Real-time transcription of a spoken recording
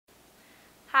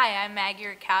Hi, I'm Maggie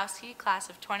Rutkowski, class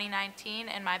of 2019,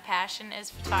 and my passion is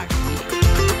photography.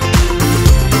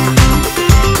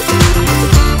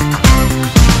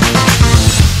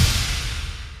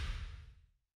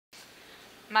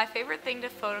 My favorite thing to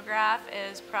photograph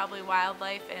is probably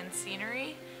wildlife and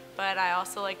scenery, but I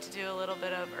also like to do a little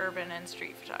bit of urban and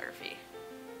street photography.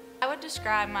 I would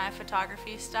describe my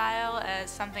photography style as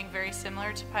something very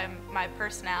similar to my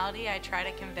personality. I try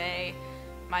to convey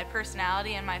my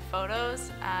personality in my photos,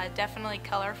 definitely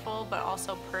colorful but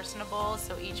also personable,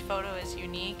 so each photo is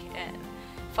unique and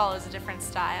follows a different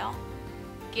style.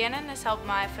 Gannon has helped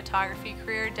my photography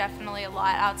career definitely a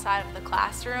lot outside of the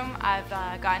classroom. I've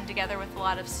gotten together with a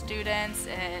lot of students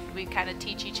and we kind of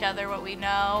teach each other what we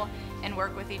know and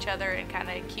work with each other and kind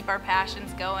of keep our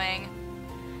passions going.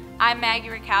 I'm Maggie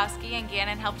Rutkowski and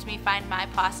Gannon helped me find my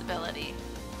possibility.